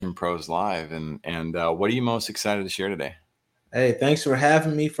Vision Pros Live. And what are you most excited to share today? Hey, thanks for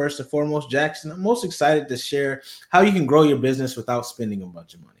having me. First and foremost, Jackson, I'm most excited to share how you can grow your business without spending a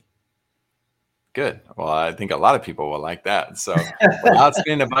bunch of money. Good. Well, I think a lot of people will like that. So without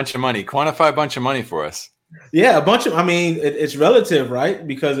spending a bunch of money, quantify a bunch of money for us. Yeah, a bunch of, it's relative, right?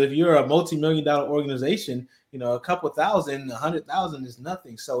 Because if you're a multi-million dollar organization, a couple thousand, 100,000 is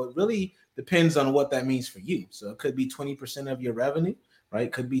nothing. So it really depends on what that means for you. So it could be 20% of your revenue, right?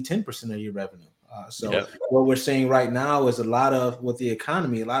 It could be 10% of your revenue. So Yep. what we're seeing right now is a lot of, with the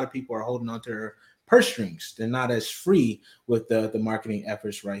economy, a lot of people are holding on to their purse strings. They're not as free with the marketing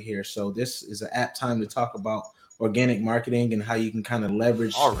efforts right here. So this is an apt time to talk about organic marketing and how you can kind of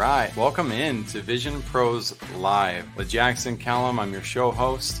leverage. All right. Welcome in to Vision Pros Live with Jackson Callum. I'm your show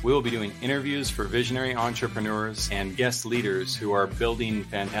host. We will be doing interviews for visionary entrepreneurs and guest leaders who are building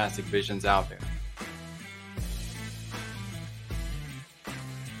fantastic visions out there.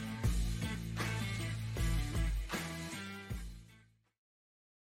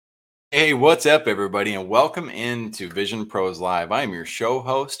 Hey, what's up, everybody, and welcome into Vision Pros Live. I am your show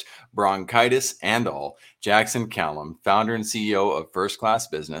host, bronchitis and all, Jackson Callum, founder and CEO of First Class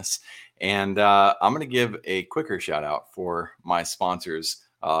Business. And I'm going to give a quicker shout out for my sponsors.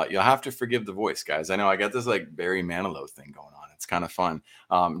 You'll have to forgive the voice, guys. I know I got this like Barry Manilow thing going on. It's kind of fun.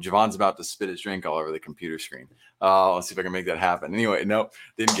 Javon's about to spit his drink all over the computer screen. Let's see if I can make that happen. Anyway, nope,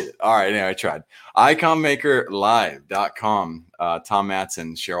 didn't get it. All right, anyway, I tried. IconMakerLive.com. Tom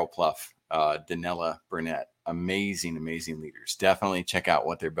Matson, Cheryl Pluff, Danella Burnett. Amazing leaders. Definitely check out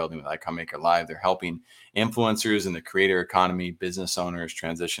what they're building with Icon Maker Live. They're helping influencers in the creator economy, business owners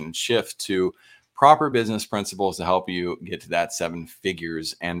transition and shift to proper business principles to help you get to that 7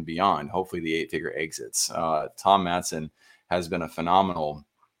 figures and beyond, hopefully the 8-figure exits. Tom Matson has been a phenomenal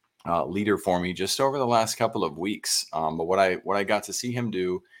leader for me just over the last couple of weeks. But what I got to see him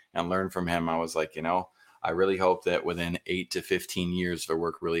do and learn from him, I was like, I really hope that within 8 to 15 years, if I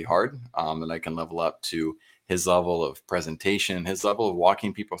work really hard, that I can level up to his level of presentation, his level of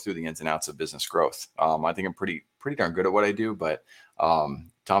walking people through the ins and outs of business growth. I think I'm pretty darn good at what I do, but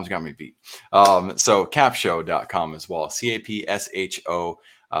Tom's got me beat. So capshow.com as well, CAPSHO,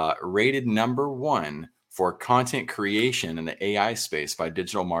 rated #1 for content creation in the AI space by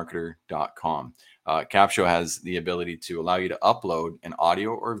digitalmarketer.com. Capshow has the ability to allow you to upload an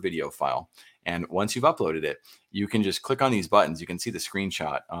audio or video file. And once you've uploaded it, you can just click on these buttons. You can see the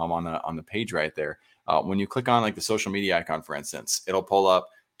screenshot on the page right there. When you click on like the social media icon, for instance, it'll pull up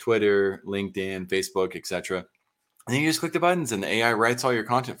Twitter, LinkedIn, Facebook, etc. And then you just click the buttons and the AI writes all your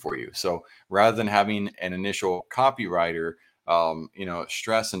content for you. So rather than having an initial copywriter,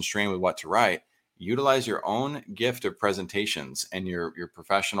 stress and strain with what to write, utilize your own gift of presentations and your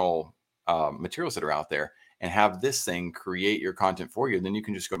professional materials that are out there and have this thing create your content for you. Then you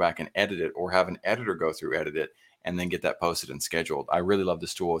can just go back and edit it or have an editor go through, edit it, and then get that posted and scheduled. I really love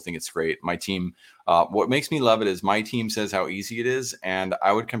this tool. I think it's great. My team, what makes me love it is my team says how easy it is. And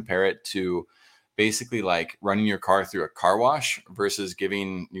I would compare it to basically like running your car through a car wash versus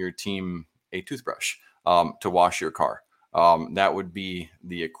giving your team a toothbrush to wash your car. That would be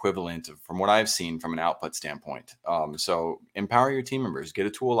the equivalent of, from what I've seen from an output standpoint. So empower your team members, get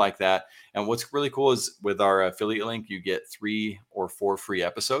a tool like that. And what's really cool is with our affiliate link, you get 3 or 4 free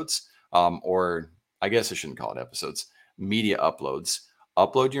episodes, or I guess I shouldn't call it episodes, media uploads.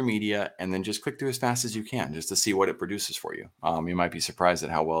 Upload your media and then just click through as fast as you can just to see what it produces for you. You might be surprised at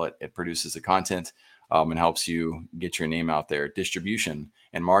how well it produces the content and helps you get your name out there. Distribution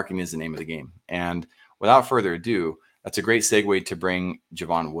and marketing is the name of the game. And without further ado, that's a great segue to bring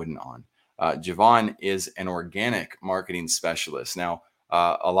Javon Wooden on. Javon is an organic marketing specialist. Now,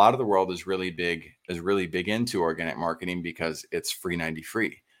 a lot of the world is really big into organic marketing because it's free 90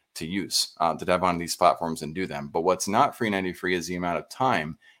 free to use, to dive on these platforms and do them. But what's not free 90 free is the amount of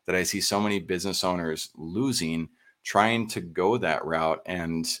time that I see so many business owners losing trying to go that route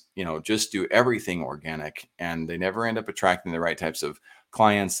and, just do everything organic. And they never end up attracting the right types of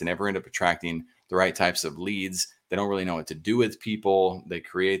clients. They never end up attracting the right types of leads. They don't really know what to do with people. They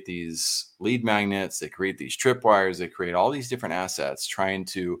create these lead magnets. They create these tripwires. They create all these different assets trying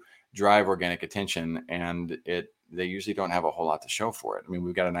to drive organic attention. And they usually don't have a whole lot to show for it. I mean,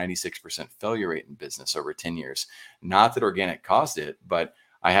 we've got a 96% failure rate in business over 10 years. Not that organic caused it, but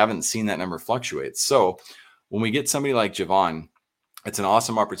I haven't seen that number fluctuate. So when we get somebody like Javon, it's an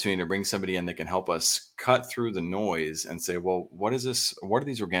awesome opportunity to bring somebody in that can help us cut through the noise and say, well, what is this? What are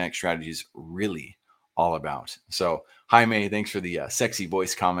these organic strategies really all about. So Jaime, thanks for the sexy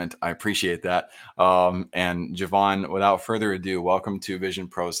voice comment. I appreciate that. And Javon, without further ado, welcome to Vision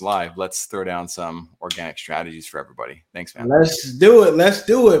Pros Live. Let's throw down some organic strategies for everybody. Thanks, man. Let's do it. Let's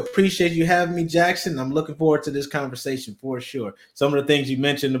do it. Appreciate you having me, Jackson. I'm looking forward to this conversation for sure. Some of the things you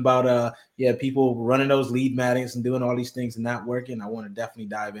mentioned about people running those lead magnets and doing all these things and not working, I want to definitely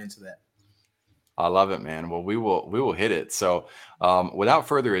dive into that. I love it, man. Well, we will hit it. So without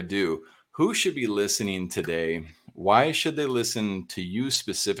further ado, who should be listening today? Why should they listen to you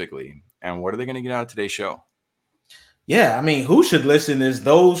specifically? And what are they going to get out of today's show? Yeah, I mean, who should listen is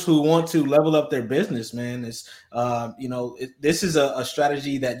those who want to level up their business, man. It's, this is a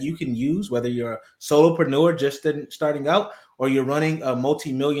strategy that you can use, whether you're a solopreneur just starting out or you're running a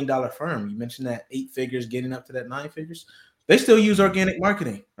multi-million-dollar firm. You mentioned that 8 figures getting up to that 9 figures. They still use organic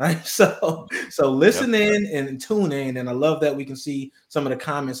marketing, right? So listen in and tune in. And I love that we can see some of the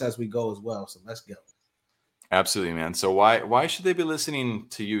comments as we go as well. So let's go. Absolutely, man. So why should they be listening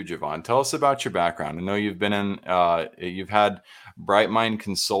to you, Javon? Tell us about your background. I know you've been you've had Bright Mind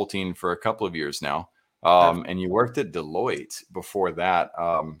Consulting for a couple of years now, and you worked at Deloitte before that.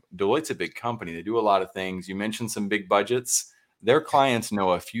 Deloitte's a big company. They do a lot of things. You mentioned some big budgets. Their clients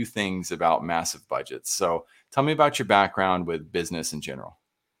know a few things about massive budgets. So tell me about your background with business in general.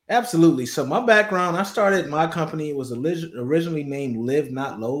 Absolutely. So my background, I started my company. It was originally named Live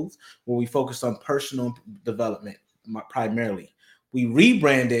Not Loathe, where we focused on personal development primarily. We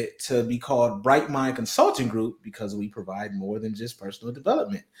rebranded to be called Bright Mind Consulting Group because we provide more than just personal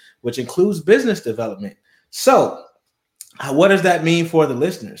development, which includes business development. So what does that mean for the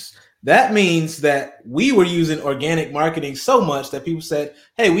listeners? That means that we were using organic marketing so much that people said,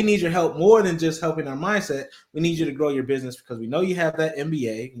 hey, we need your help more than just helping our mindset. We need you to grow your business because we know you have that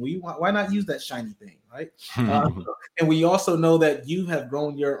MBA. Why not use that shiny thing, right? And we also know that you have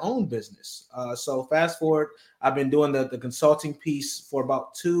grown your own business. So fast forward, I've been doing the consulting piece for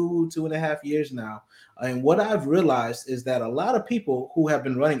about 2.5 years now. And what I've realized is that a lot of people who have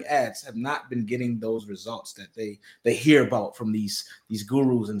been running ads have not been getting those results that they hear about from these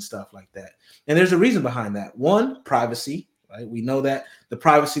gurus and stuff like that. And there's a reason behind that. One, privacy, right? We know that the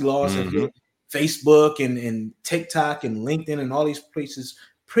privacy laws have hit Facebook and TikTok and LinkedIn and all these places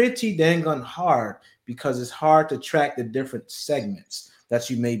pretty dang on hard because it's hard to track the different segments that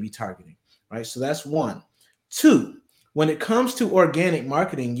you may be targeting, right? So that's one. Two, when it comes to organic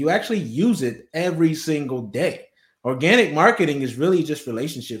marketing, you actually use it every single day. Organic marketing is really just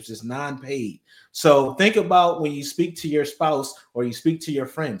relationships. It's non-paid. So think about when you speak to your spouse or you speak to your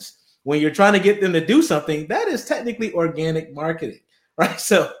friends. When you're trying to get them to do something, that is technically organic marketing, right?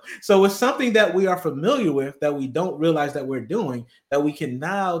 So it's something that we are familiar with that we don't realize that we're doing that we can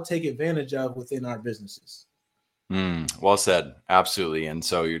now take advantage of within our businesses. Well said. Absolutely. And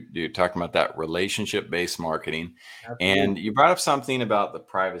so you're talking about that relationship-based marketing. Absolutely. And you brought up something about the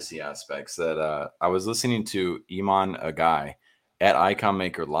privacy aspects that I was listening to Iman Agai at Icon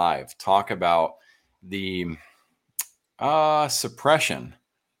Maker Live talk about the suppression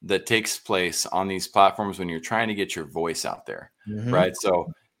that takes place on these platforms when you're trying to get your voice out there, right?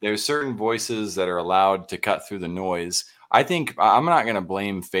 So there's certain voices that are allowed to cut through the noise. I think I'm not going to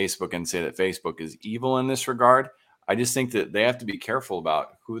blame Facebook and say that Facebook is evil in this regard. I just think that they have to be careful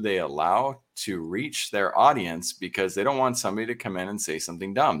about who they allow to reach their audience because they don't want somebody to come in and say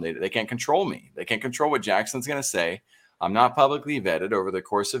something dumb. They can't control me. They can't control what Jackson's going to say. I'm not publicly vetted over the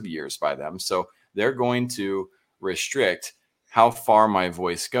course of years by them. So they're going to restrict how far my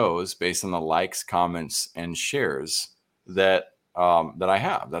voice goes based on the likes, comments, and shares that I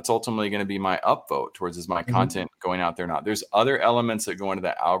have. That's ultimately going to be my upvote towards is my content going out there or not. There's other elements that go into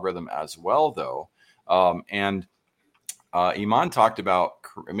that algorithm as well, though. Iman talked about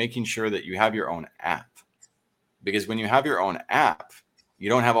making sure that you have your own app, because when you have your own app, you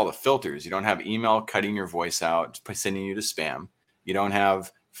don't have all the filters. You don't have email cutting your voice out, sending you to spam. You don't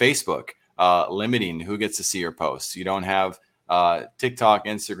have Facebook limiting who gets to see your posts. You don't have TikTok,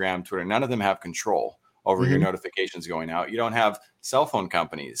 Instagram, Twitter. None of them have control over your notifications going out. You don't have cell phone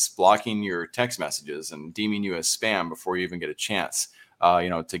companies blocking your text messages and deeming you as spam before you even get a chance,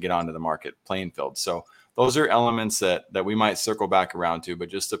 to get onto the market playing field. So those are elements that we might circle back around to, but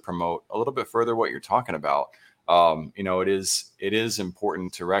just to promote a little bit further what you're talking about, it is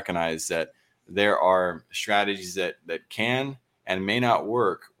important to recognize that there are strategies that can and may not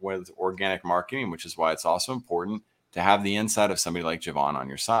work with organic marketing, which is why it's also important to have the insight of somebody like Javon on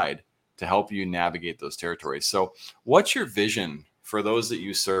your side to help you navigate those territories. So what's your vision for those that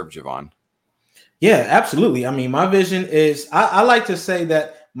you serve, Javon? Yeah, absolutely. I mean, my vision is, I like to say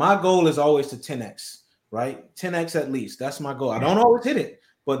that my goal is always to 10X, right? 10X at least. That's my goal. I don't always hit it,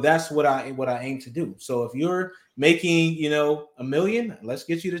 but that's what I aim to do. So if you're making, $1 million, let's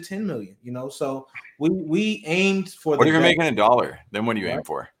get you to 10 million, so we aimed for What the if you're best, making $1? Then what do you right? aim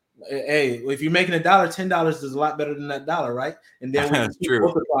for? Hey, if you're making $1, $10 is a lot better than that dollar, right? And then we can That's keep true.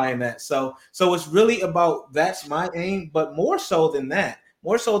 multiplying that. So it's really about, that's my aim, but more so than that,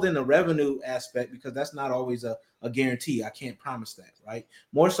 more so than the revenue aspect, because that's not always a guarantee. I can't promise that, right?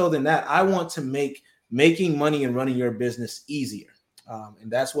 More so than that, I want to make making money and running your business easier.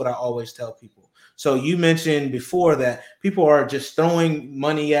 And that's what I always tell people. So you mentioned before that people are just throwing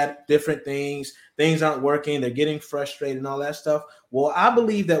money at different things. Things aren't working. They're getting frustrated and all that stuff. Well, I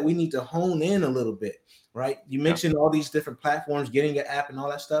believe that we need to hone in a little bit, right? You mentioned all these different platforms, getting an app and all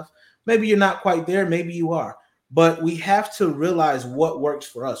that stuff. Maybe you're not quite there. Maybe you are. But we have to realize what works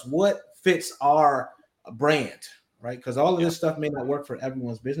for us, what fits our brand, right? Because all of this stuff may not work for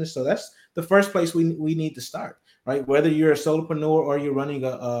everyone's business. So that's the first place we need to start, right? Whether you're a solopreneur or you're running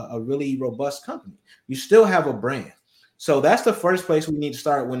a really robust company, you still have a brand. So that's the first place we need to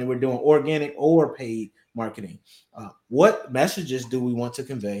start when we're doing organic or paid marketing. What messages do we want to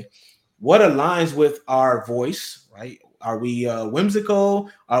convey? What aligns with our voice, right? Are we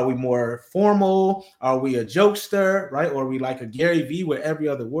whimsical? Are we more formal? Are we a jokester, right? Or are we like a Gary Vee where every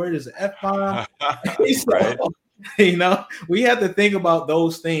other word is an F-bomb? Right. We have to think about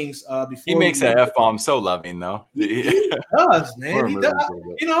those things before. He makes that F-bomb so loving, though. He does, man. He does.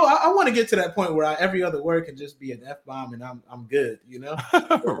 I want to get to that point where every other word can just be an F-bomb and I'm good,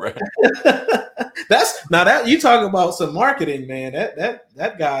 Right. That's now that you talk about some marketing, man.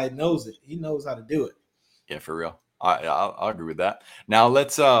 That guy knows it. He knows how to do it. Yeah, for real. I'll agree with that. Now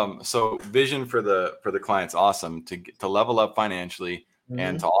let's so vision for the client's awesome to level up financially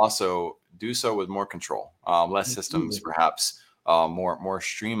and to also do so with more control, less systems, perhaps more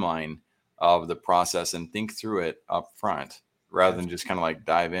streamline of the process, and think through it up front rather than just kind of like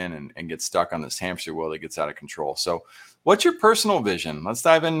dive in and get stuck on this hamster wheel that gets out of control. So what's your personal vision? Let's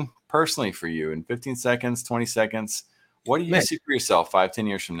dive in personally for you in 15 seconds, 20 seconds. What do you see for yourself 5-10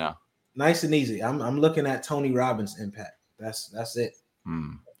 years from now? Nice and easy. I'm looking at Tony Robbins' impact. That's it.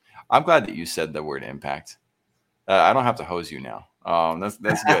 I'm glad that you said the word impact. I don't have to hose you now.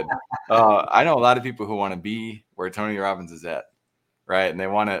 That's good. I know a lot of people who want to be where Tony Robbins is at, right? And they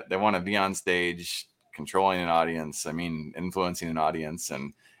want to be on stage, controlling an audience. I mean, influencing an audience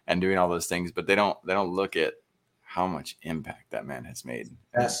and doing all those things, but they don't look at how much impact that man has made.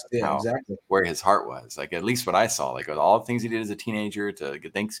 Exactly where his heart was. Like, at least what I saw, like all the things he did as a teenager to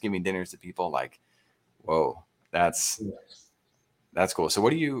get Thanksgiving dinners to people, like, whoa, that's cool. So what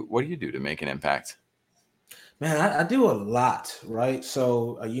do you do to make an impact? Man, I do a lot, right?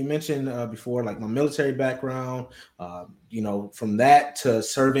 So you mentioned before, like my military background, from that to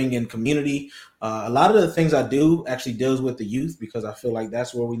serving in community. A lot of the things I do actually deals with the youth because I feel like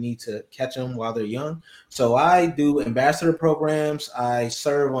that's where we need to catch them while they're young. So I do ambassador programs. I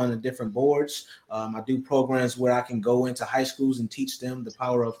serve on the different boards. I do programs where I can go into high schools and teach them the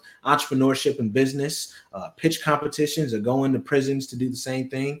power of entrepreneurship and business, pitch competitions, or go into prisons to do the same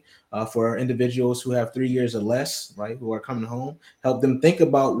thing. For individuals who have 3 years or less, right, who are coming home, help them think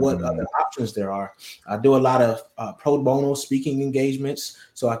about what other options there are. I do a lot of pro bono speaking engagements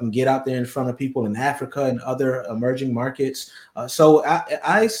so I can get out there in front of people in Africa and other emerging markets. So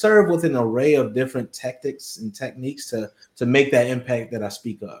I serve with an array of different tactics and techniques to make that impact that I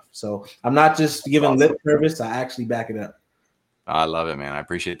speak of. So I'm not just giving lip service, I actually back it up. I love it, man. I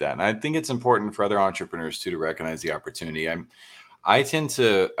appreciate that. And I think it's important for other entrepreneurs too to recognize the opportunity. I tend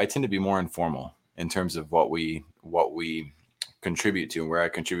to be more informal in terms of what we contribute to and where I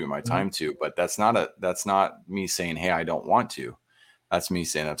contribute my time to. But that's not me saying, hey, I don't want to. That's me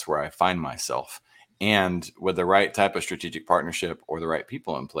saying that's where I find myself. And with the right type of strategic partnership or the right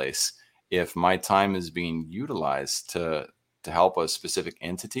people in place, if my time is being utilized to help a specific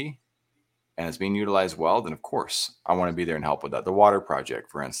entity and it's being utilized well, then of course I want to be there and help with that. The Water Project,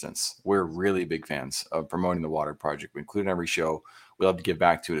 for instance, we're really big fans of promoting the Water Project. We include in every show. We love to give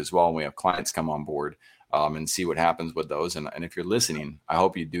back to it as well. And we have clients come on board and see what happens with those. And if you're listening, I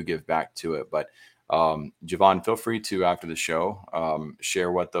hope you do give back to it. But Javon, feel free to, after the show,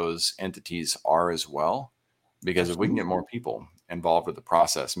 share what those entities are as well, because if we can get more people involved with the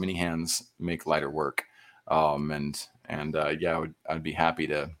process, many hands make lighter work. I'd be happy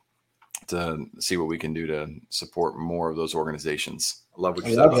to see what we can do to support more of those organizations. I love what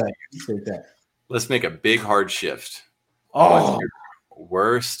you said. Appreciate that. Let's make a big hard shift. Oh, what's your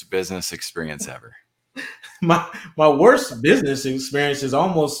worst business experience ever? My worst business experience is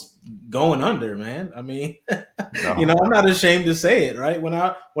almost going under, man. I mean, I'm not ashamed to say it, right? When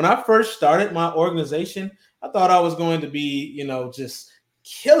I first started my organization, I thought I was going to be, just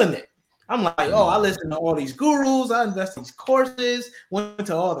killing it. I'm like, oh, I listen to all these gurus, I invest in these courses, went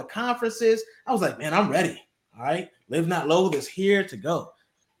to all the conferences. I was like, man, I'm ready. All right, Live Not Loathe is here to go.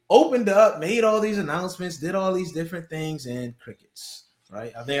 Opened up, made all these announcements, did all these different things, and crickets.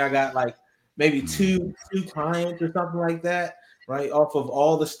 Right, I think I got like maybe two clients or something like that. Right, off of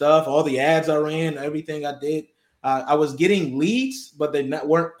all the stuff, all the ads I ran, everything I did. I was getting leads, but they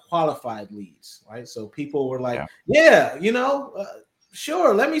weren't qualified leads. Right, so people were like, yeah,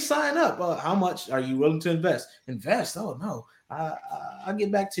 sure, let me sign up. How much are you willing to invest? Invest? Oh no, I'll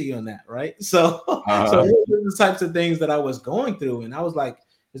get back to you on that, right? So, so those are the types of things that I was going through, and I was like,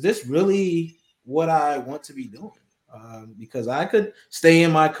 is this really what I want to be doing? Because I could stay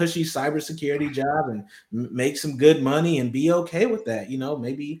in my cushy cybersecurity job and make some good money and be okay with that.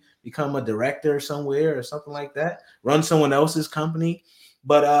 Maybe become a director somewhere or something like that. Run someone else's company.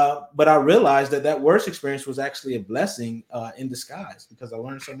 But I realized that worst experience was actually a blessing in disguise because I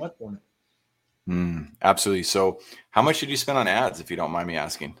learned so much from it. Absolutely. So, how much did you spend on ads, if you don't mind me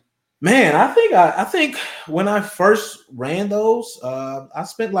asking? Man, I think when I first ran those, I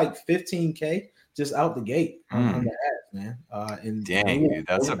spent like $15K just out the gate on the ads, man. And dang, dude,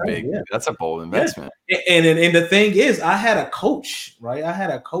 that's a bold investment. Yeah. And the thing is, I had a coach, right? I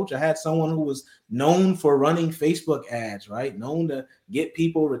had someone who was known for running Facebook ads, right? Known to get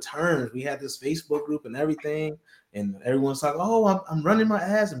people returns. We had this Facebook group and everything, and everyone's like, "Oh, I'm running my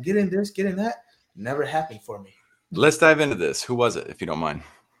ads. I'm getting this, getting that." Never happened for me. Let's dive into this. Who was it, if you don't mind?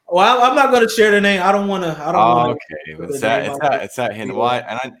 Well, I'm not going to share the name. I don't want to. Okay, it's that hint. Why?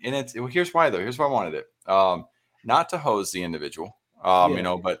 Here's why though. Here's why I wanted it. Not to hose the individual,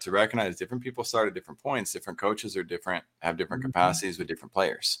 but to recognize different people start at different points. Different coaches are different, have different capacities with different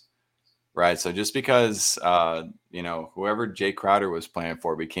players, right? So just because whoever Jay Crowder was playing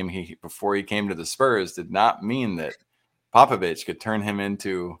for before he came to the Spurs did not mean that Popovich could turn him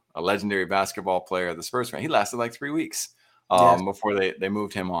into a legendary basketball player of the Spurs. He lasted like 3 weeks. Before they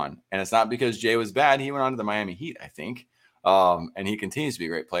moved him on. And it's not because Jay was bad. He went on to the Miami Heat, I think. And he continues to be a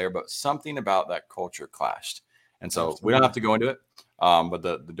great player, but something about that culture clashed. And so we don't have to go into it. But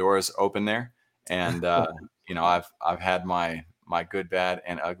the door is open there. And, I've had my good, bad,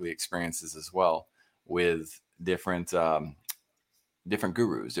 and ugly experiences as well with different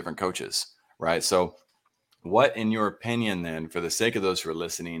gurus, different coaches, right? So what, in your opinion, then, for the sake of those who are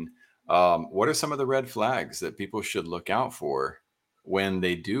listening, what are some of the red flags that people should look out for when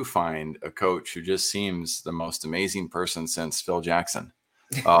they do find a coach who just seems the most amazing person since Phil Jackson,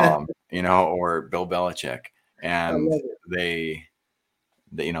 or Bill Belichick, and they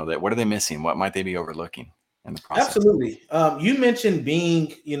what are they missing? What might they be overlooking in the process? Absolutely. You mentioned being,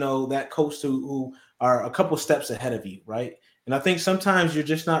 that coach who are a couple steps ahead of you, right? And I think sometimes you're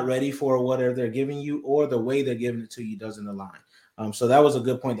just not ready for whatever they're giving you, or the way they're giving it to you doesn't align. So that was a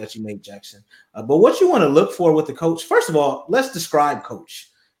good point that you made, Jackson. But what you want to look for with the coach, first of all, let's describe coach,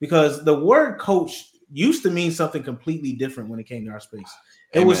 because the word coach used to mean something completely different when it came to our space.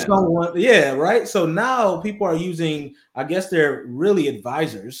 It was someone, right? So now people are using, I guess they're really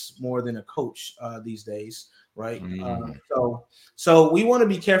advisors more than a coach these days, right? So we want to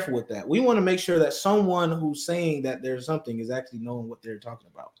be careful with that. We want to make sure that someone who's saying that there's something is actually knowing what they're talking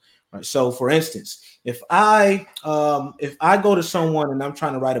about. Right. So, for instance, if I go to someone and I'm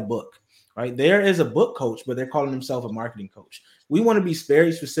trying to write a book, right, there is a book coach, but they're calling themselves a marketing coach. We want to be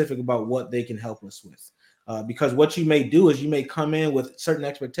very specific about what they can help us with, because what you may do is you may come in with certain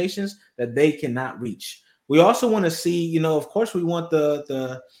expectations that they cannot reach. We also want to see, of course, we want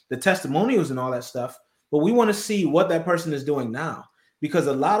the testimonials and all that stuff, but we want to see what that person is doing now, because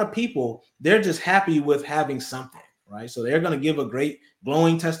a lot of people, they're just happy with having something. Right. So they're going to give a great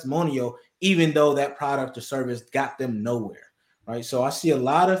glowing testimonial, even though that product or service got them nowhere. Right. So I see a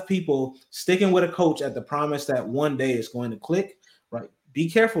lot of people sticking with a coach at the promise that one day it's going to click. Right. Be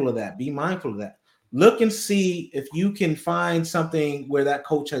careful of that. Be mindful of that. Look and see if you can find something where that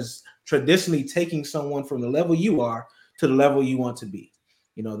coach has traditionally taken someone from the level you are to the level you want to be.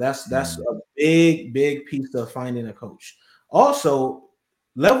 That's a big piece of finding a coach. Also,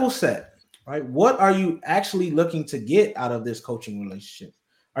 level set. Right? What are you actually looking to get out of this coaching relationship?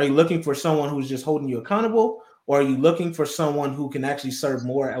 Are you looking for someone who's just holding you accountable, or are you looking for someone who can actually serve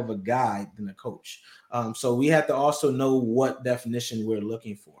more of a guide than a coach? So we have to also know what definition we're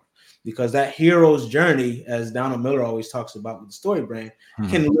looking for, because that hero's journey, as Donald Miller always talks about with the Story Brand,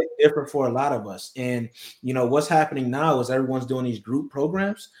 can look different for a lot of us. And, what's happening now is everyone's doing these group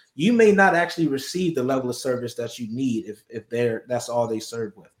programs. You may not actually receive the level of service that you need if that's all they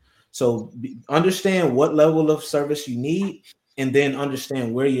serve with. So understand what level of service you need, and then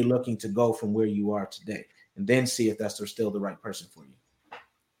understand where you're looking to go from where you are today, and then see if that's still the right person for you.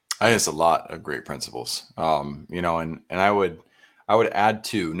 I think it's a lot of great principles. And I would add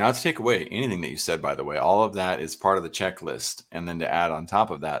too, not to take away anything that you said, by the way, all of that is part of the checklist. And then to add on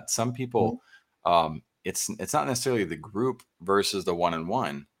top of that, some Mhm. people, it's not necessarily the group versus the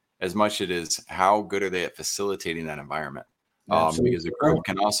one-on-one as much it is how good are they at facilitating that environment. Because a Absolutely right. group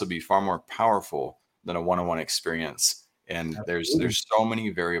can also be far more powerful than a one-on-one experience. And Absolutely. there's so many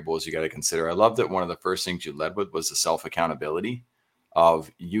variables you got to consider. I love that one of the first things you led with was the self accountability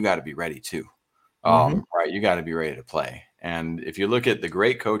of you got to be ready too. Hmm. Right? You got to be ready to play. And if you look at the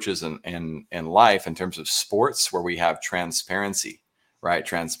great coaches in life in terms of sports, where we have transparency, right?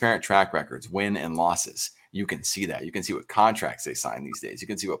 Transparent track records, win and losses. You can see that. You can see what contracts they sign these days. You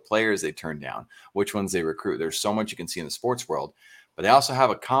can see what players they turn down, which ones they recruit. There's so much you can see in the sports world, but they also have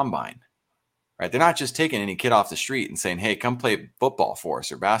a combine, right? They're not just taking any kid off the street and saying, hey, come play football for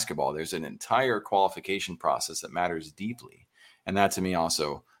us or basketball. There's an entire qualification process that matters deeply. And that to me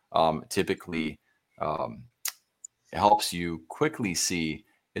also typically um, helps you quickly see,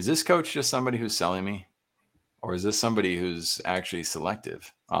 is this coach just somebody who's selling me? Or is this somebody who's actually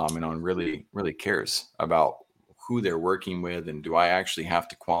selective, and really, really cares about who they're working with? And do I actually have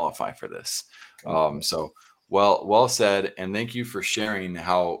to qualify for this? So well said. And thank you for sharing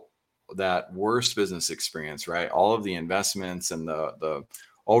how that worst business experience, right? All of the investments and the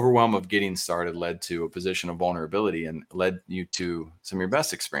overwhelm of getting started led to a position of vulnerability and led you to some of your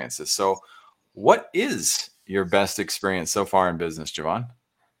best experiences. So what is your best experience so far in business, Javon?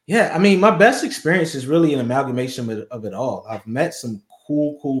 Yeah, I mean, my best experience is really an amalgamation of it all. I've met some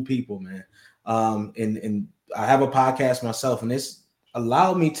cool people, man. And I have a podcast myself, and it's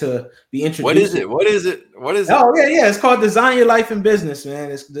allowed me to be What is introduced. it? What is it? What is it? Oh yeah. It's called Design Your Life in Business,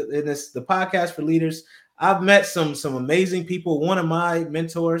 man. It's the podcast for leaders. I've met some amazing people. One of my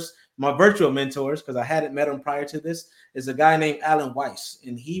mentors, my virtual mentors, because I hadn't met him prior to this, is a guy named Alan Weiss,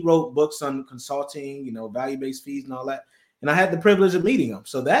 and he wrote books on consulting, value-based fees and all that. And I had the privilege of meeting him.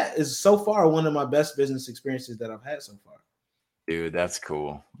 So that is so far one of my best business experiences that I've had so far. Dude, that's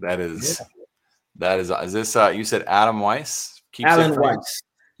cool. That Yeah. is this you said Adam Weiss? Keepsake Alan from Weiss.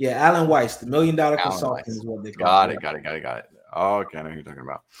 Yeah, Alan Weiss, the $1 million Alan consultant Weiss. is what they call Got it. it, got it, got it, got it. Okay, I know who you're talking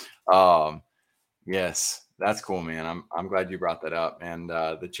about. Yes, that's cool, man. I'm glad you brought that up, and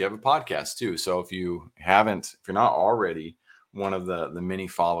that you have a podcast too. So if you're not already one of the many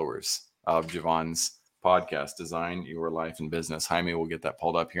followers of Javon's podcast, Design Your Life and Business, Jaime will get that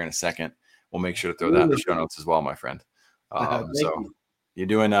pulled up here in a second. We'll make sure to throw that in the show notes as well, my friend. Thank So you.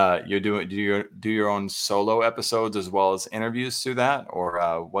 do your own solo episodes as well as interviews through that,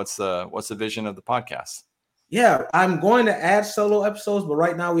 or what's the vision of the podcast? Yeah, I'm going to add solo episodes, but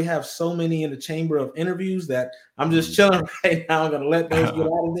right now we have so many in the chamber of interviews that I'm just chilling right now. I'm going to let those get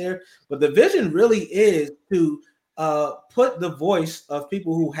out of there. But the vision really is to put the voice of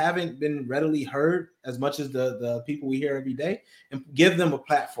people who haven't been readily heard as much as the people we hear every day and give them a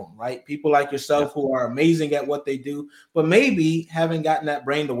platform, right? People like Yeah. yourself who are amazing at what they do, but maybe haven't gotten that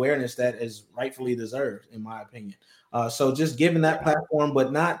brand awareness that is rightfully deserved, in my opinion. So just giving that platform,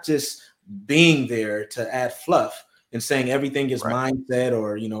 but not just being there to add fluff and saying everything is Right. mindset,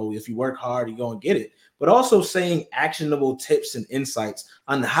 or if you work hard you go and get it, but also saying actionable tips and insights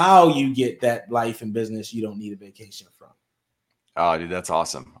on how you get that life and business you don't need a vacation from. Oh, dude, that's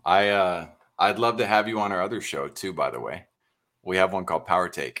awesome. I'd love to have you on our other show too, by the way. We have one called Power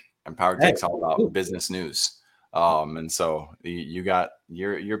Take, and Power Hey, Take's all about business news. And so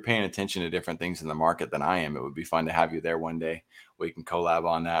you're paying attention to different things in the market than I am. It would be fun to have you there one day. We can collab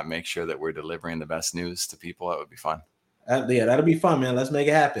on that, make sure that we're delivering the best news to people. That would be fun. yeah, that'll be fun, man. Let's make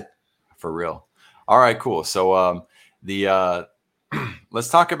it happen. For real. All right, cool. So the let's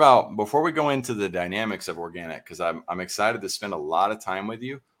talk about, before we go into the dynamics of organic, because I'm excited to spend a lot of time with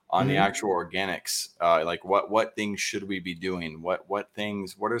you on the actual organics. Like what things should we be doing? What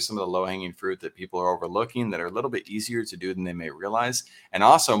are some of the low-hanging fruit that people are overlooking that are a little bit easier to do than they may realize? And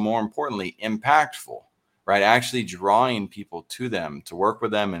also, more importantly, impactful, right? Actually drawing people to them, to work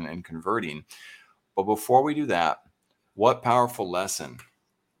with them and converting. But before we do that, what powerful lesson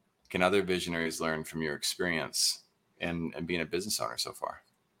can other visionaries learn from your experience and being a business owner so far?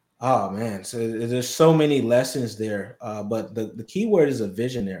 Oh man, so there's so many lessons there, but the key word is a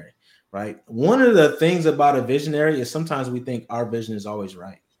visionary, right? One of the things about a visionary is sometimes we think our vision is always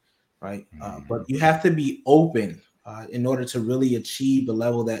right, but you have to be open in order to really achieve the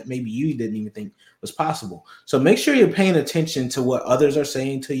level that maybe you didn't even think was possible. So make sure you're paying attention to what others are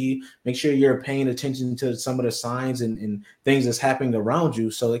saying to you. Make sure you're paying attention to some of the signs and things that's happening around you,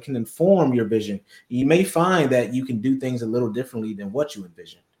 so it can inform your vision. You may find that you can do things a little differently than what you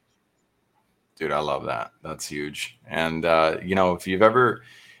envisioned. Dude, I love that. That's huge. And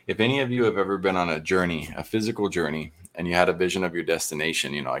if any of you have ever been on a journey, a physical journey, and you had a vision of your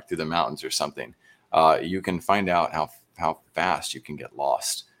destination, like through the mountains or something, you can find out how fast you can get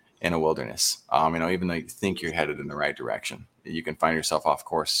lost in a wilderness. Even though you think you're headed in the right direction, you can find yourself off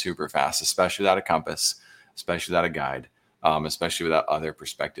course super fast, especially without a compass, especially without a guide, especially without other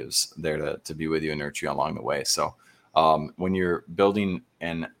perspectives there to be with you and nurture you along the way. So when you're building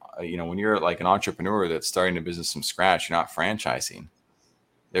when you're like an entrepreneur that's starting a business from scratch, you're not franchising.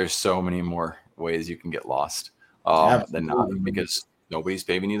 There's so many more ways you can get lost than not, because nobody's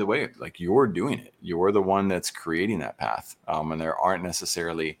paving you the way. Like, you're doing it. You're the one that's creating that path. And there aren't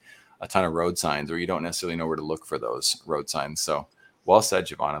necessarily a ton of road signs, or you don't necessarily know where to look for those road signs. So well said,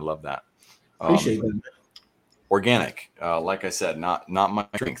 Javon. I love that. Appreciate that. Organic, like I said, not my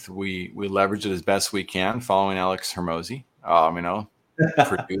strength. We leverage it as best we can, following Alex Hermosi.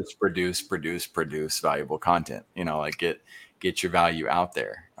 Produce valuable content. Like get your value out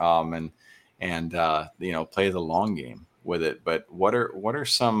there, and play the long game with it. But what are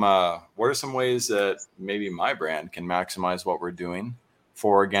some ways that maybe my brand can maximize what we're doing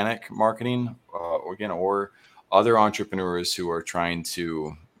for organic marketing, or other entrepreneurs who are trying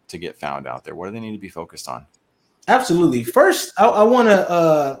to get found out there? What do they need to be focused on? Absolutely. First, I want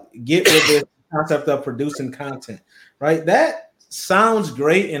to get with this concept of producing content, right? That sounds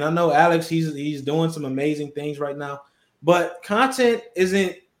great, and I know Alex, he's doing some amazing things right now. But content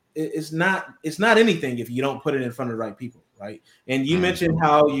it's not anything if you don't put it in front of the right people, right? And you mentioned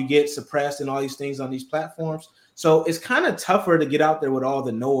how you get suppressed and all these things on these platforms. So it's kind of tougher to get out there with all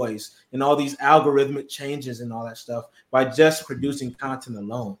the noise and all these algorithmic changes and all that stuff by just producing content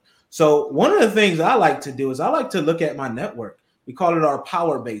alone. So one of the things I like to do is I like to look at my network. We call it our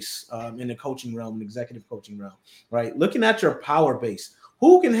power base in the coaching realm, executive coaching realm, right? Looking at your power base,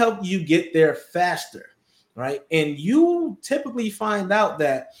 who can help you get there faster, right? And you typically find out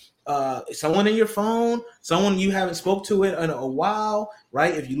that someone in your phone, someone you haven't spoke to it in a while,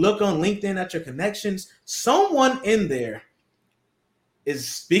 right? If you look on LinkedIn at your connections, someone in there is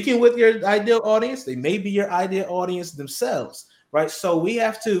speaking with your ideal audience. They may be your ideal audience themselves, right? So we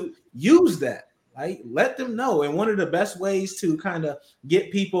have to use that, right? Let them know. And one of the best ways to kind of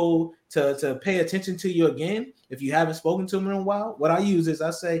get people to pay attention to you again, if you haven't spoken to them in a while, what I use is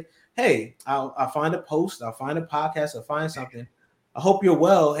I say, hey, I'll find a post, I'll find a podcast, I'll find something. I hope you're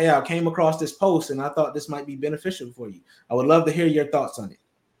well. Hey, I came across this post and I thought this might be beneficial for you. I would love to hear your thoughts on it.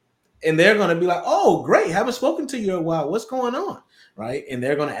 And they're going to be like, oh, great. Haven't spoken to you in a while. What's going on? Right. And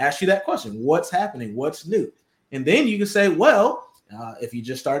they're going to ask you that question. What's happening? What's new? And then you can say, well, if you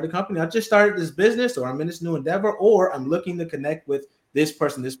just started a company, I just started this business, or I'm in this new endeavor, or I'm looking to connect with this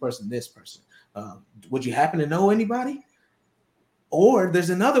person, this person, this person. Would you happen to know anybody? Or there's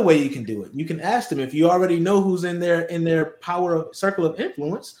another way you can do it. You can ask them if you already know who's in their power of circle of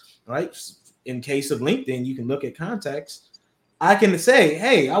influence, right? In case of LinkedIn, you can look at contacts. I can say,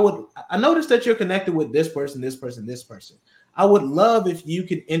 hey, I noticed that you're connected with this person, this person, this person. I would love if you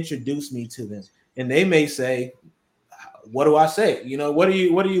could introduce me to them. And they may say, what do I say? What are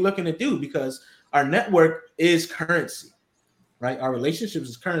you looking to do? Because our network is currency, right? Our relationships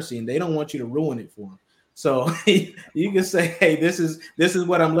is currency, and they don't want you to ruin it for them. So you can say, hey, this is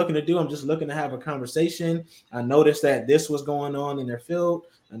what I'm looking to do. I'm just looking to have a conversation. I noticed that this was going on in their field,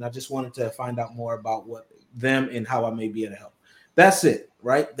 and I just wanted to find out more about them and how I may be able to help. That's it,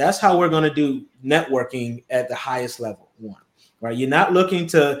 right? That's how we're going to do networking at the highest level. One, right? You're not looking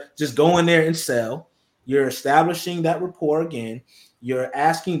to just go in there and sell. You're establishing that rapport again. You're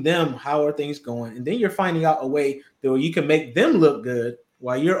asking them, how are things going? And then you're finding out a way that you can make them look good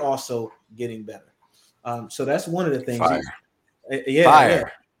while you're also getting better. So that's one of the things. Fire. Yeah.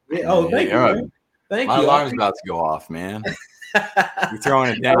 Oh, thank you. Man. Thank you. My alarm's about to go off, man. You're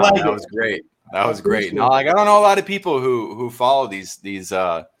throwing it down. That was great. That was great. No, I don't know a lot of people who follow these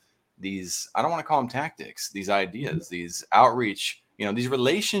I don't want to call them tactics, these ideas, these outreach, these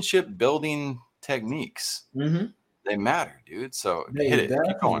relationship building techniques. Mm-hmm. They matter, dude. So hit it.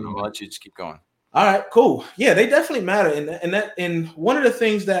 Keep going. I'm gonna let you just keep going. All right, cool. Yeah, they definitely matter. And one of the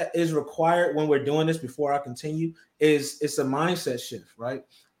things that is required when we're doing this, before I continue, is it's a mindset shift, right?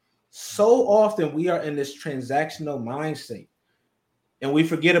 So often we are in this transactional mindset and we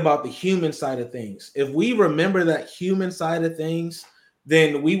forget about the human side of things. If we remember that human side of things,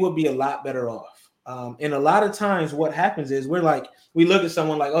 then we will be a lot better off. And a lot of times what happens is we look at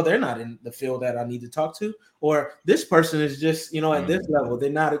someone like, oh, they're not in the field that I need to talk to, or this person is just, at this level, they're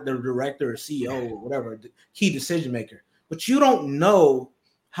not the director or CEO or whatever, the key decision maker, but you don't know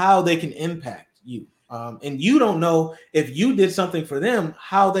how they can impact you. And you don't know if you did something for them,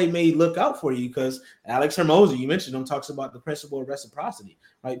 how they may look out for you. Because Alex Hermosi, you mentioned him, talks about the principle of reciprocity,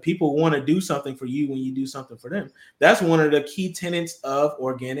 right? People want to do something for you when you do something for them. That's one of the key tenets of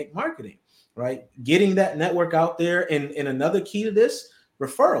organic marketing, right? Getting that network out there. And another key to this,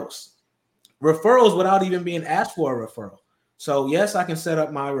 referrals without even being asked for a referral. So yes, I can set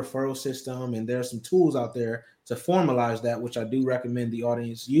up my referral system, and there's some tools out there to formalize that, which I do recommend the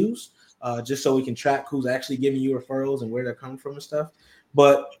audience use. Just so we can track who's actually giving you referrals and where they're coming from and stuff.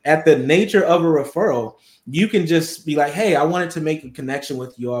 But at the nature of a referral, you can just be like, hey, I wanted to make a connection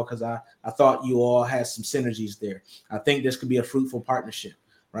with you all because I thought you all had some synergies there. I think this could be a fruitful partnership,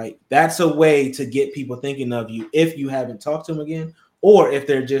 right? That's a way to get people thinking of you if you haven't talked to them again, or if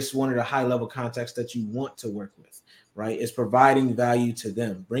they're just one of the high level contacts that you want to work with, right? It's providing value to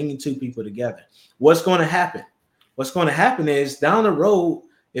them, bringing two people together. What's going to happen? What's going to happen is down the road,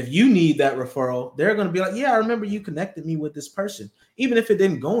 if you need that referral, they're going to be like, yeah, I remember you connected me with this person, even if it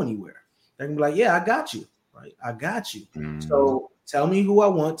didn't go anywhere. They're going to be like, yeah, I got you, right? I got you. So tell me who I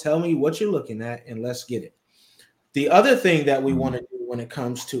want, tell me what you're looking at, and let's get it. The other thing that we want to do when it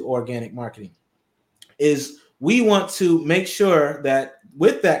comes to organic marketing is we want to make sure that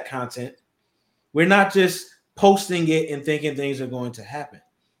with that content, we're not just posting it and thinking things are going to happen,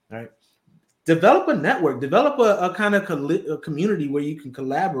 right? Develop a network, develop a kind of a community where you can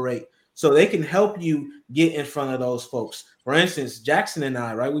collaborate so they can help you get in front of those folks. For instance, Jackson and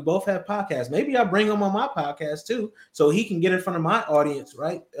I, right? We both have podcasts. Maybe I bring him on my podcast too, so he can get in front of my audience,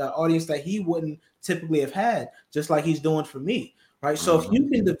 right? Audience that he wouldn't typically have had, just like he's doing for me, right? So if you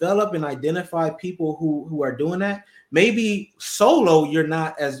can develop and identify people who are doing that, maybe solo you're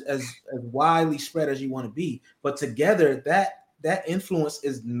not as widely spread as you want to be, but together that influence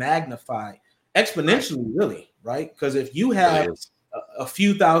is magnified exponentially, really, right? Because if you have a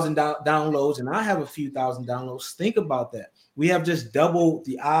few thousand downloads and I have a few thousand downloads, think about that. We have just double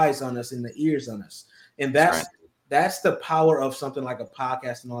the eyes on us and the ears on us, and that's the power of something like a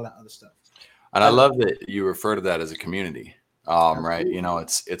podcast and all that other stuff. And I love that you refer to that as a community, right? You know,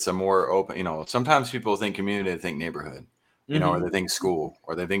 it's a more open. You know, sometimes people think community, they think neighborhood, you know, or they think school,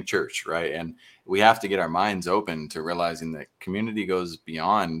 or they think church, right? And we have to get our minds open to realizing that community goes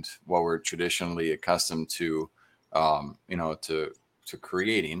beyond what we're traditionally accustomed to, you know, to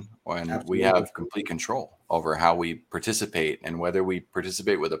creating, and we have complete control over how we participate and whether we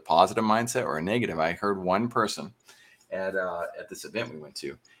participate with a positive mindset or a negative. I heard one person at this event we went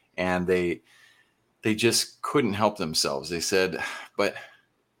to, and they just couldn't help themselves. They said, but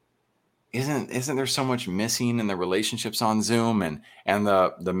isn't there so much missing in the relationships on Zoom and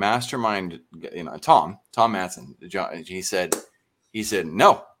the mastermind, you know, Tom Matson, he said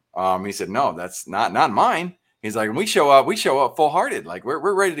no. He said, no, that's not mine. He's like, when we show up full hearted, like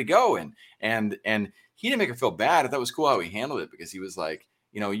we're ready to go. And he didn't make her feel bad. I thought it was cool how he handled it, because he was like,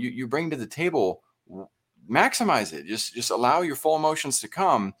 you know, you bring to the table, maximize it. Just allow your full emotions to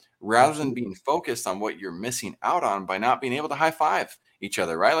come, rather than being focused on what you're missing out on by not being able to high five each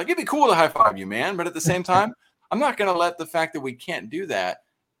other, right? Like, it'd be cool to high five you, man. But at the same time, I'm not going to let the fact that we can't do that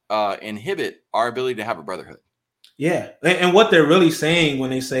inhibit our ability to have a brotherhood. Yeah. And what they're really saying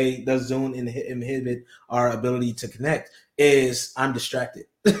when they say does Zoom inhibit our ability to connect is I'm distracted,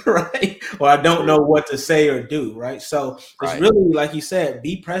 right? Or I don't know what to say or do, right? So it's really, like you said,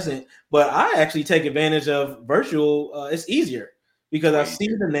 be present. But I actually take advantage of virtual. It's easier because I see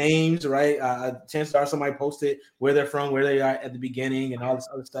the names, right? Chances are somebody posted where they're from, where they are at the beginning, and all this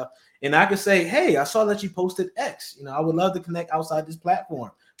other stuff. And I can say, hey, I saw that you posted X. You know, I would love to connect outside this platform,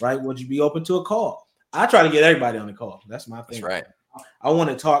 right? Would you be open to a call? I try to get everybody on the call. That's my thing. That's right. I want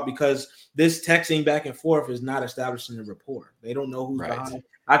to talk, because this texting back and forth is not establishing a rapport. They don't know who's behind.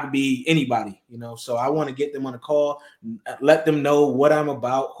 I could be anybody, you know. So I want to get them on a call, let them know what I'm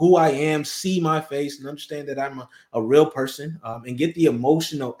about, who I am, see my face, and understand that I'm a real person, and get the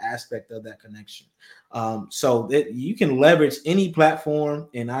emotional aspect of that connection. So that you can leverage any platform,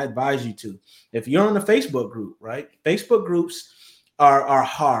 and I advise you to. If you're on a Facebook group, right? Facebook groups are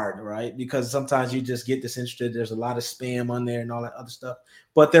hard, right? Because sometimes you just get disinterested. There's a lot of spam on there and all that other stuff.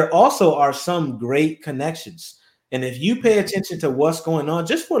 But there also are some great connections. And if you pay attention to what's going on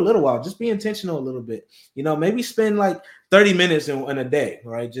just for a little while, just be intentional a little bit, you know, maybe spend like 30 minutes in a day,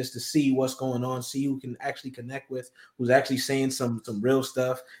 right? Just to see what's going on, see who can actually connect with, who's actually saying some real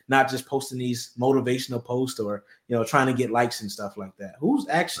stuff, not just posting these motivational posts or, you know, trying to get likes and stuff like that. Who's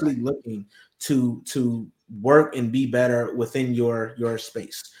actually looking to work and be better within your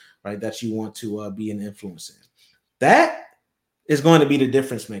space, right? That you want to be an influence in. That is going to be the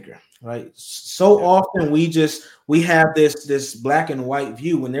difference maker, right? So often we have this black and white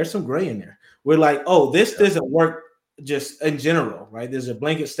view when there's some gray in there. we're like, oh, this doesn't work just in general, right? There's a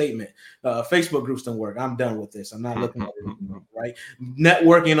blanket statement. Facebook groups don't work. I'm done with this. I'm not looking at it anymore, right?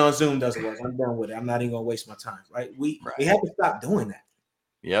 Networking on Zoom doesn't work. I'm done with it. I'm not even gonna waste my time, right? We have to stop doing that.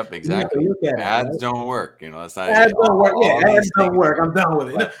 Yep, exactly. Ads don't work. That's not ads don't work. Yeah, ads don't work. I'm done with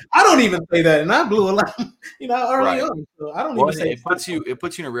it. Right. I don't even say that, and I blew a lot, early on. So I don't even say it puts you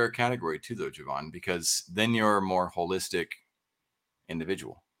in a rare category too, though, Javon, because then you're a more holistic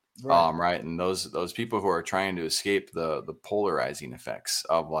individual. Right. And those people who are trying to escape the polarizing effects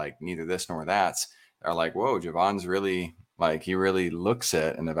of like neither this nor that's are like, whoa, Javon's really like, he really looks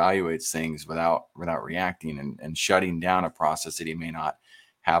at and evaluates things without reacting and shutting down a process that he may not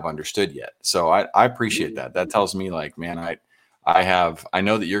have understood yet. So I appreciate that. That tells me like, man, I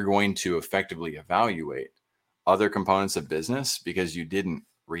know that you're going to effectively evaluate other components of business because you didn't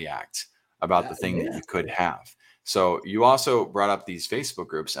react about the thing that you could have. So you also brought up these Facebook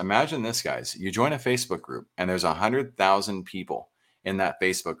groups. Imagine this, guys. You join a Facebook group and there's 100,000 people in that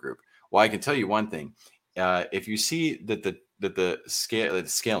Facebook group. Well, I can tell you one thing. If you see that the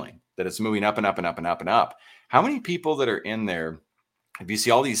scaling, that it's moving up and up and up and up and up, how many people that are in there, if you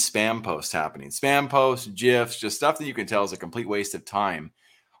see all these spam posts happening, spam posts, GIFs, just stuff that you can tell is a complete waste of time.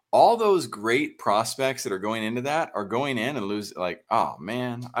 All those great prospects that are going into that are going in and lose like, oh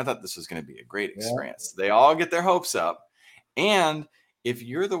man, I thought this was going to be a great experience. They all get their hopes up. And if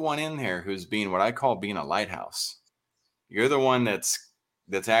you're the one in there who's being what I call being a lighthouse, you're the one that's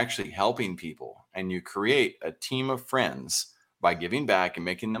actually helping people, and you create a team of friends by giving back and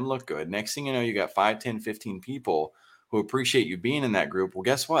making them look good. Next thing you know, you got 5, 10, 15 people who appreciate you being in that group. Well,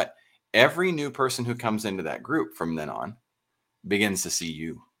 guess what? Every new person who comes into that group from then on begins to see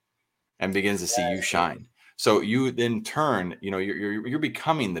you. And begins to see you shine. So you then turn, you're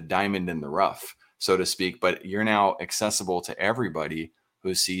becoming the diamond in the rough, so to speak, but you're now accessible to everybody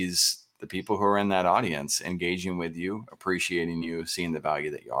who sees the people who are in that audience, engaging with you, appreciating you, seeing the value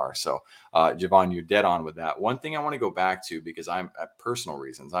that you are. So Javon, you're dead on with that. One thing I want to go back to, because I'm at personal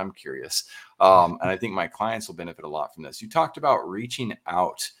reasons, I'm curious. And I think my clients will benefit a lot from this. You talked about reaching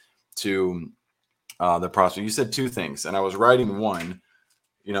out to the prospect. You said two things, and I was writing one.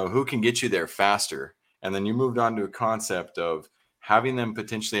 Who can get you there faster? And then you moved on to a concept of having them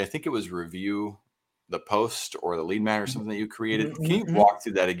potentially, I think it was review the post or the lead magnet or something that you created. Can you walk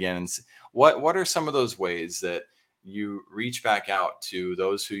through that again? And what are some of those ways that you reach back out to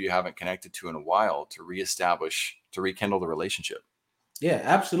those who you haven't connected to in a while to rekindle the relationship? Yeah,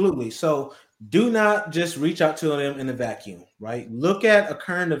 absolutely. So do not just reach out to them in a vacuum, right? Look at a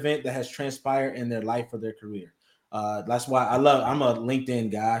current event that has transpired in their life or their career. That's why I'm a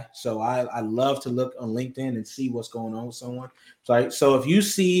LinkedIn guy. So I love to look on LinkedIn and see what's going on with someone. So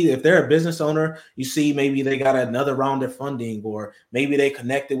if they're a business owner, you see maybe they got another round of funding, or maybe they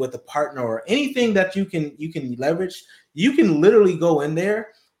connected with a partner, or anything that you can leverage, you can literally go in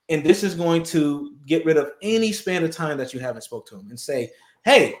there, and this is going to get rid of any span of time that you haven't spoke to them and say,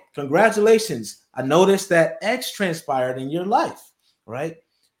 hey, congratulations. I noticed that X transpired in your life, right?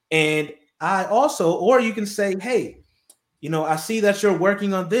 And or you can say, hey, I see that you're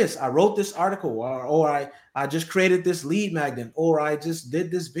working on this. I wrote this article, or I just created this lead magnet, or I just did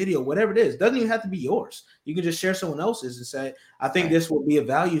this video, whatever it is. It doesn't even have to be yours. You can just share someone else's and say, I think this will be a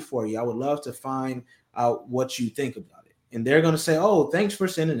value for you. I would love to find out what you think about it. And they're going to say, oh, thanks for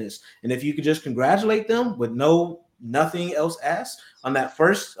sending this. And if you could just congratulate them with nothing else asked on that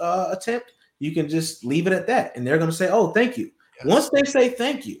first attempt, you can just leave it at that. And they're going to say, oh, thank you. Yes. Once they say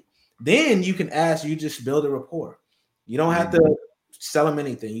thank you, then you can you just build a rapport. You don't have to sell them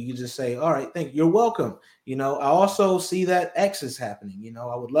anything. You can just say, all right, thank you. You're welcome. I also see that X is happening.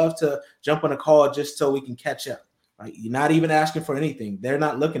 I would love to jump on a call just so we can catch up. Right? You're not even asking for anything. They're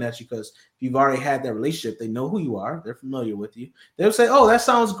not looking at you because if you've already had that relationship, they know who you are. They're familiar with you. They'll say, oh, that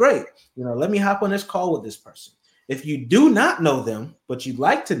sounds great. Let me hop on this call with this person. If you do not know them, but you'd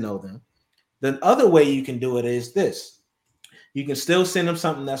like to know them, the other way you can do it is this. You can still send them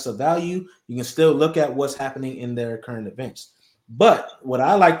something that's of value. You can still look at what's happening in their current events. But what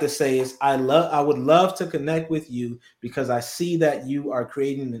I like to say is I would love to connect with you because I see that you are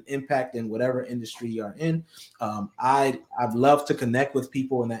creating an impact in whatever industry you are in. I'd love to connect with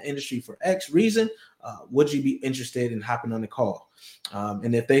people in that industry for X reason. Would you be interested in hopping on the call?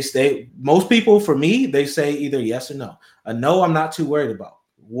 And if they say, most people for me, they say either yes or no. A no, I'm not too worried about.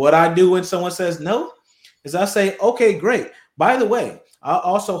 What I do when someone says no is I say, okay, great. By the way, I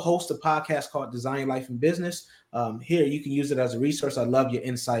also host a podcast called Design Life and Business. Here, you can use it as a resource. I love your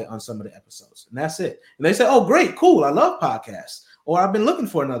insight on some of the episodes. And that's it. And they say, oh, great, cool. I love podcasts. Or I've been looking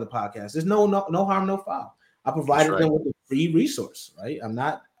for another podcast. There's no harm, no foul. I provided them with a free resource, right? I'm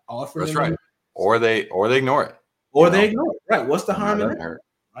not offering them or they ignore it, or they ignore it. Right? What's the harm in that? Hurt.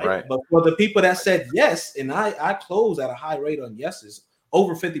 Right? But for the people that said yes, and I close at a high rate on yeses.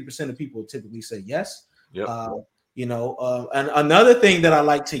 Over 50% of people typically say yes. Yep. And another thing that I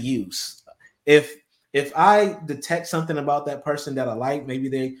like to use, if I detect something about that person that I like, maybe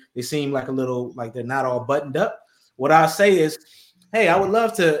they seem like a little like they're not all buttoned up. What I say is, hey, I would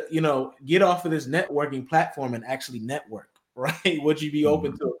love to, get off of this networking platform and actually network. Right? Would you be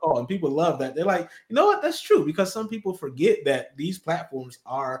open to a call? And people love that. They're like, you know what? That's true, because some people forget that these platforms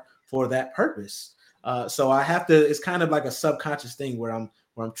are for that purpose. So I have to. It's kind of like a subconscious thing where I'm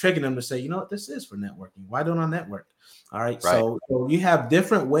tricking them to say, you know what, this is for networking. Why don't I network? All right. So you have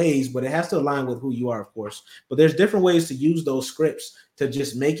different ways, but it has to align with who you are, of course. But there's different ways to use those scripts to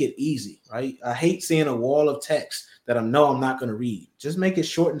just make it easy. Right. I hate seeing a wall of text that I'm not going to read. Just make it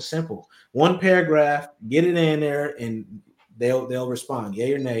short and simple. One paragraph, get it in there, and they'll respond,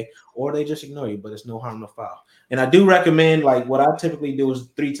 yay or nay, or they just ignore you, but it's no harm, no foul. And I do recommend, like, what I typically do is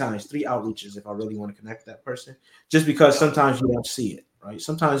 3 outreaches if I really want to connect that person, just because sometimes you don't see it, right?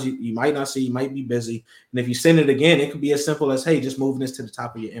 Sometimes you might not see, you might be busy. And if you send it again, it could be as simple as, hey, just moving this to the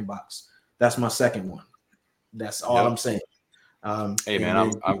top of your inbox. That's my second one. That's all I'm saying. Hey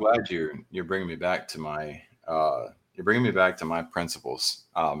man, I'm glad you're bringing me back to my principles.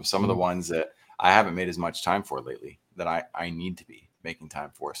 Some of the ones that I haven't made as much time for lately that I need to be making time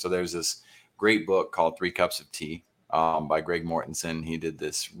for. So there's this great book called 3 Cups of Tea by Greg Mortensen. He did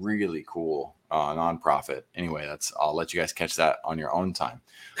this really cool nonprofit. Anyway, I'll let you guys catch that on your own time.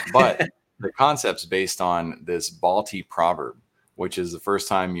 But the concept's based on this Balti proverb, which is the first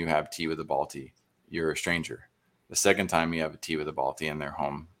time you have tea with a Balti, you're a stranger. The second time you have a tea with a Balti in their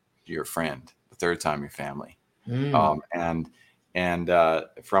home, you're a friend. The third time, you're family. And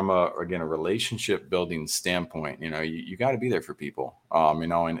from a relationship building standpoint, you got to be there for people.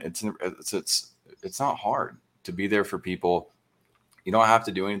 And it's not hard to be there for people. You don't have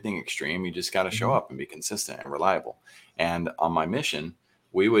to do anything extreme. You just got to show up and be consistent and reliable. And on my mission,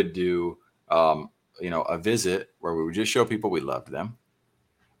 we would do a visit where we would just show people we loved them.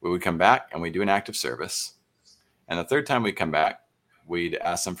 We would come back and we'd do an act of service. And the third time we come back, we'd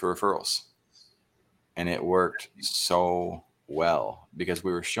ask them for referrals. And it worked so well because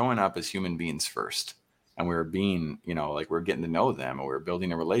we were showing up as human beings first. And we were being, we're getting to know them and we're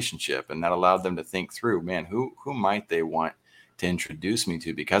building a relationship. And that allowed them to think through, man, who might they want to introduce me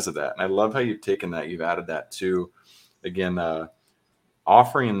to because of that? And I love how you've taken that. You've added that to, again,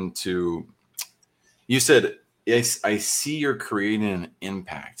 offering to, you said, yes, I see you're creating an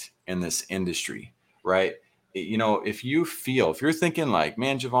impact in this industry, right? If you're thinking like,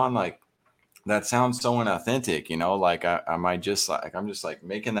 man, Javon, like that sounds so inauthentic, I'm just like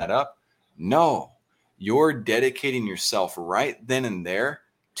making that up. No, you're dedicating yourself right then and there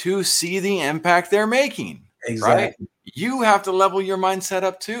to see the impact they're making. Exactly. Right? You have to level your mindset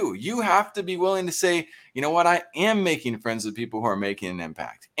up too. You have to be willing to say, you know what, I am making friends with people who are making an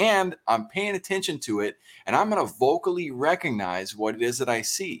impact and I'm paying attention to it. And I'm going to vocally recognize what it is that I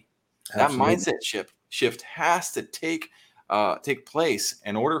see. Absolutely. That mindset shift has to take place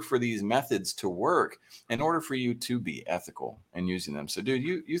in order for these methods to work, in order for you to be ethical in using them. So, dude,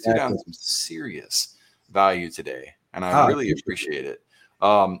 you threw down some serious value today, and I really appreciate it.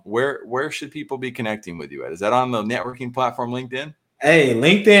 Where should people be connecting with you at? Is that on the networking platform LinkedIn? Hey,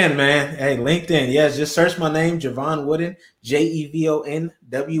 LinkedIn, man. Hey, LinkedIn. Yes, just search my name, Javon Wooden, JEVON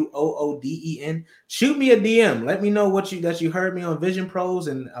WOODEN. Shoot me a DM. Let me know that you heard me on Vision Pros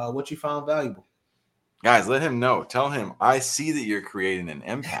and what you found valuable. Guys, let him know. Tell him I see that you're creating an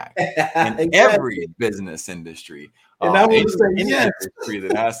impact in every business industry. And I would say industry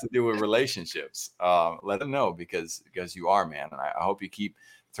that has to do with relationships. Let them know because you are, man. And I hope you keep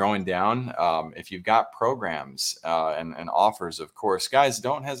throwing down. If you've got programs and offers, of course, guys,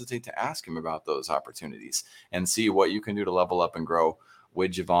 don't hesitate to ask him about those opportunities and see what you can do to level up and grow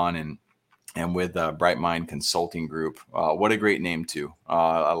with Javon and with Bright Mind Consulting Group. What a great name too.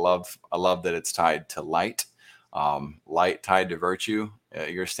 I love that it's tied to light, light tied to virtue.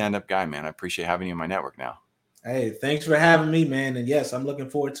 You're a stand-up guy, man. I appreciate having you in my network now. Hey, thanks for having me, man. And yes, I'm looking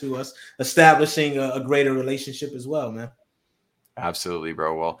forward to us establishing a greater relationship as well, man. Absolutely,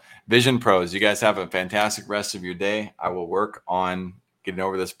 bro. Well, Vision Pros, you guys have a fantastic rest of your day. I will work on getting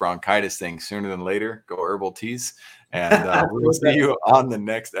over this bronchitis thing sooner than later. Go herbal teas. And we'll see you on the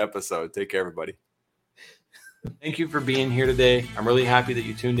next episode. Take care, everybody. Thank you for being here today. I'm really happy that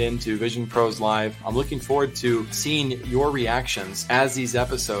you tuned in to Vision Pros Live. I'm looking forward to seeing your reactions as these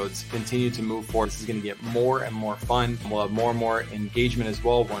episodes continue to move forward. This is going to get more and more fun. We'll have more and more engagement as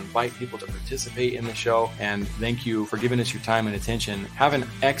well. We'll invite people to participate in the show. And thank you for giving us your time and attention. Have an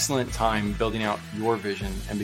excellent time building out your vision and